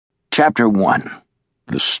Chapter 1.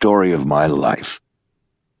 The Story of My Life.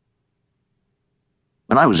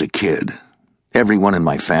 When I was a kid, everyone in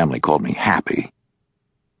my family called me Happy.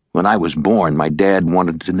 When I was born, my dad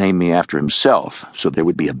wanted to name me after himself, so there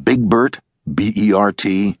would be a Big Burt,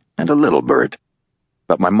 B-E-R-T, and a Little Burt.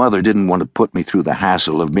 But my mother didn't want to put me through the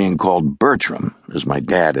hassle of being called Bertram, as my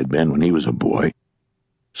dad had been when he was a boy.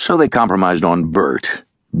 So they compromised on Burt,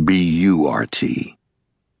 B-U-R-T.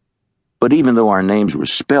 But even though our names were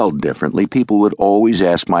spelled differently, people would always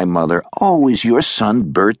ask my mother, "Oh, is your son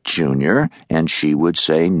Burt Jr.?" And she would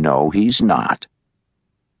say, "No, he's not."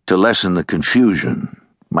 To lessen the confusion,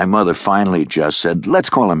 my mother finally just said,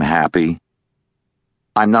 "Let's call him Happy."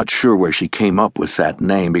 I'm not sure where she came up with that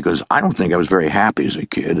name because I don't think I was very happy as a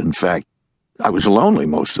kid. In fact, I was lonely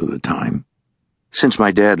most of the time. Since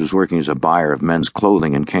my dad was working as a buyer of men's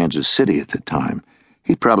clothing in Kansas City at the time,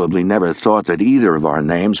 he probably never thought that either of our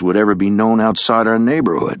names would ever be known outside our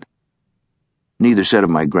neighborhood. Neither set of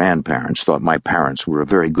my grandparents thought my parents were a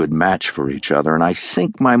very good match for each other, and I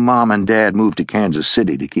think my mom and dad moved to Kansas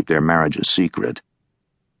City to keep their marriage a secret.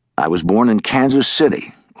 I was born in Kansas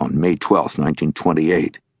City on May 12,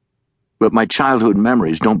 1928, but my childhood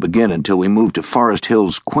memories don't begin until we moved to Forest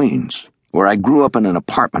Hills, Queens, where I grew up in an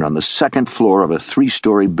apartment on the second floor of a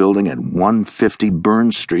 3-story building at 150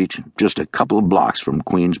 Burns Street, just a couple of blocks from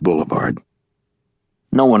Queens Boulevard.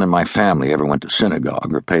 No one in my family ever went to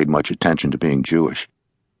synagogue or paid much attention to being Jewish.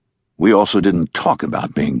 We also didn't talk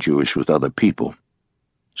about being Jewish with other people,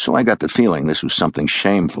 so I got the feeling this was something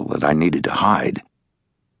shameful that I needed to hide.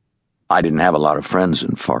 I didn't have a lot of friends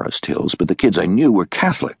in Forest Hills, but the kids I knew were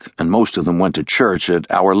Catholic, and most of them went to church at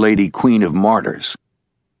Our Lady Queen of Martyrs.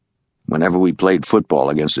 Whenever we played football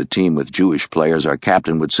against a team with Jewish players, our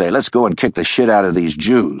captain would say, "Let's go and kick the shit out of these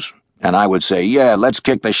Jews." And I would say, "Yeah, let's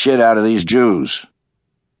kick the shit out of these Jews."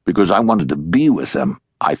 Because I wanted to be with them,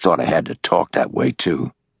 I thought I had to talk that way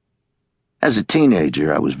too. As a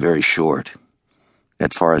teenager, I was very short.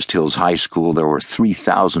 At Forest Hills High School, there were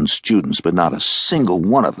 3,000 students, but not a single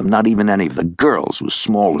one of them, not even any of the girls, was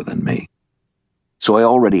smaller than me. So I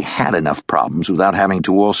already had enough problems without having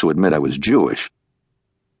to also admit I was Jewish.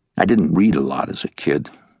 I didn't read a lot as a kid,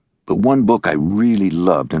 but one book I really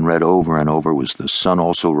loved and read over and over was The Sun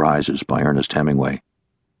Also Rises by Ernest Hemingway.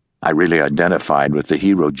 I really identified with the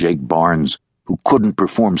hero Jake Barnes, who couldn't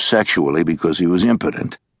perform sexually because he was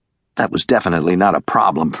impotent. That was definitely not a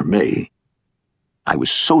problem for me. I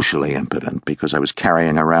was socially impotent because I was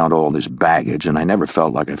carrying around all this baggage, and I never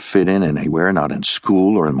felt like I fit in anywhere, not in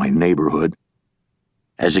school or in my neighborhood.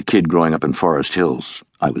 As a kid growing up in Forest Hills,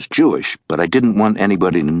 I was Jewish, but I didn't want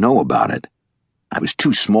anybody to know about it. I was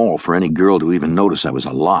too small for any girl to even notice I was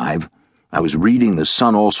alive. I was reading The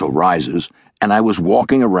Sun Also Rises, and I was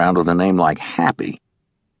walking around with a name like Happy.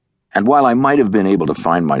 And while I might have been able to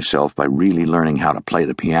find myself by really learning how to play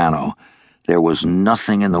the piano, there was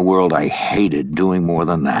nothing in the world I hated doing more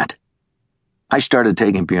than that. I started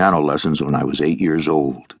taking piano lessons when I was 8 years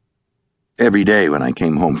old. Every day when I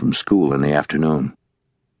came home from school in the afternoon,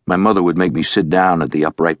 my mother would make me sit down at the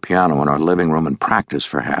upright piano in our living room and practice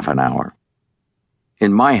for half an hour.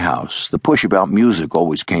 In my house, the push about music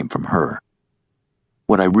always came from her.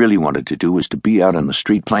 What I really wanted to do was to be out in the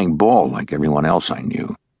street playing ball like everyone else I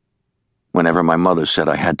knew. Whenever my mother said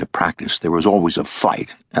I had to practice, there was always a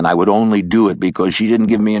fight, and I would only do it because she didn't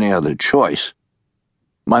give me any other choice.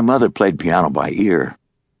 My mother played piano by ear,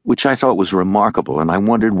 which I thought was remarkable, and I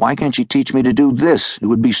wondered, why can't she teach me to do this? It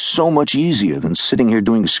would be so much easier than sitting here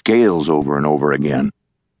doing scales over and over again.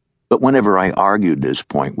 But whenever I argued this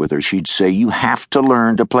point with her, she'd say, "You have to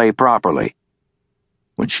learn to play properly."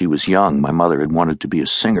 When she was young, my mother had wanted to be a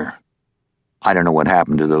singer. I don't know what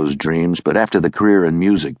happened to those dreams, but after the career in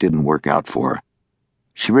music didn't work out for her,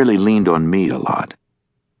 she really leaned on me a lot.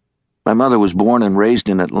 My mother was born and raised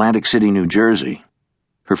in Atlantic City, New Jersey.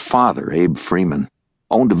 Her father, Abe Freeman,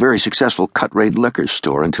 owned a very successful cut-rate liquor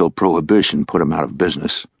store until Prohibition put him out of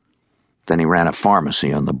business. Then he ran a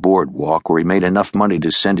pharmacy on the boardwalk where he made enough money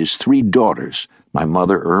to send his 3 daughters, my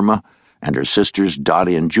mother Irma and her sisters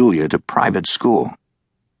Dottie and Julia, to private school.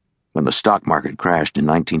 When the stock market crashed in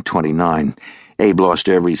 1929, Abe lost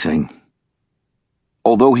everything.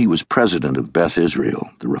 Although he was president of Beth Israel,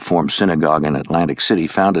 the Reform synagogue in Atlantic City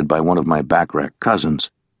founded by one of my Bacharach cousins,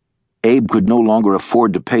 Abe could no longer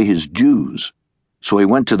afford to pay his dues, so he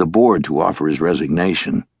went to the board to offer his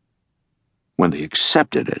resignation. When they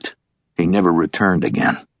accepted it, he never returned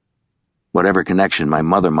again. Whatever connection my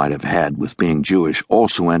mother might have had with being Jewish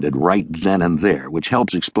also ended right then and there, which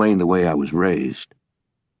helps explain the way I was raised.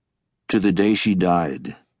 To the day she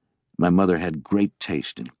died, my mother had great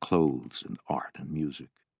taste in clothes and art and music.